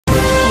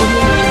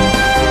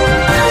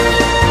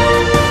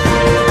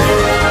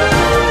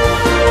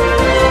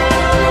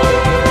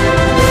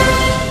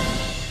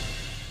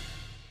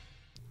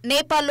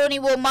నేపాల్లోని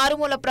ఓ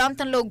మారుమూల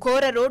ప్రాంతంలో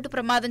ఘోర రోడ్డు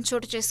ప్రమాదం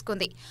చోటు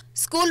చేసుకుంది.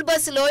 స్కూల్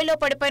బస్సు లోయలో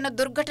పడిపోయిన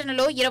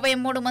దుర్ఘటనలో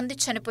 23 మంది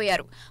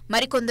చనిపోయారు.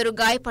 మరికొందరు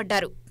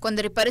గాయపడ్డారు.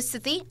 కొందరి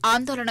పరిస్థితి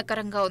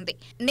ఆందోళనకరంగా ఉంది.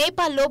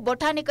 నేపాల్లో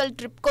బొటానికల్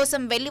ట్రిప్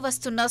కోసం వెళ్లి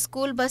వస్తున్న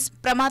స్కూల్ బస్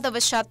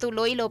ప్రమాదవశాత్తు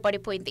లోయలో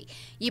పడిపోయింది.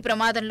 ఈ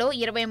ప్రమాదంలో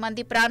 20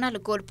 మంది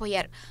ప్రాణాలు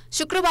కోల్పోయారు.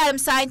 శుక్రవారం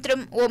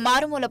సాయంత్రం ఓ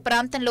మారుమూల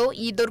ప్రాంతంలో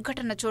ఈ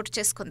దుర్ఘటన చోటు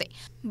చేసుకుంది.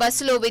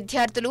 బస్సులో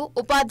విద్యార్థులు,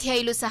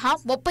 ఉపాధ్యాయులు సహా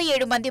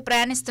 37 మంది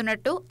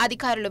ప్రయాణిస్తున్నట్టు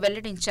అధికారులు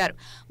వెల్లడించారు.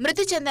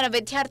 మృతి చెందిన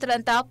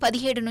విద్యార్థులంతా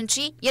 17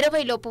 నుంచి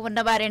 20 లోపు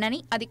ఉన్నవారేనని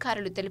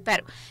అధికారులు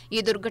తెలిపారు. ఈ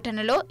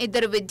దుర్ఘటనలో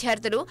 2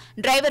 విద్యార్థులు,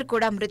 డ్రైవర్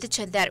కూడా మృతి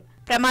చెందారు.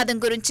 ప్రమాదం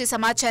గురించి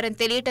సమాచారం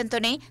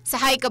తెలియటంతోనే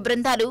సహాయక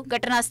బృందాలు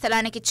ఘటనా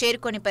స్థలానికి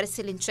చేరుకొని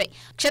పరిశీలించాయి.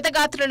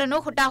 క్షతగాత్రులను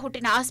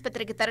హుటాహుటిన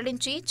ఆసుపత్రికి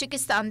తరలించి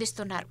చికిత్స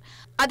అందిస్తున్నారు.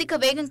 అధిక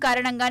వేగం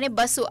కారణంగానే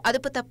బస్సు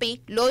అదుపు తప్పి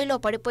లోయలో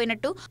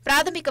పడిపోయినట్టు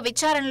ప్రాథమిక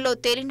విచారణలో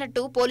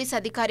తేలినట్టు పోలీసు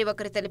అధికారి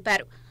ఒకరు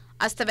తెలిపారు.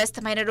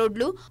 అస్తవ్యస్తమైన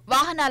రోడ్లు,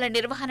 వాహనాల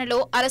నిర్వహణలో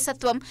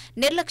అలసత్వం,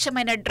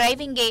 నిర్లక్ష్యమైన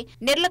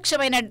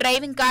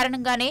డ్రైవింగ్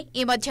కారణంగానే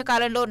ఈ మధ్య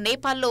కాలంలో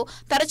నేపాల్లో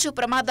తరచూ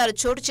ప్రమాదాలు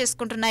చోటు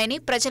చేసుకుంటున్నాయని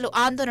ప్రజలు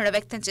ఆందోళన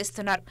వ్యక్తం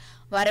చేస్తున్నారు.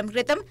 వారం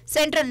క్రితం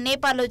సెంట్రల్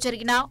నేపాల్లో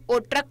జరిగిన ఓ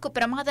ట్రక్కు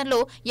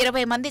ప్రమాదంలో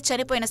 20 మంది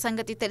చనిపోయిన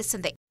సంగతి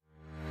తెలిసిందే.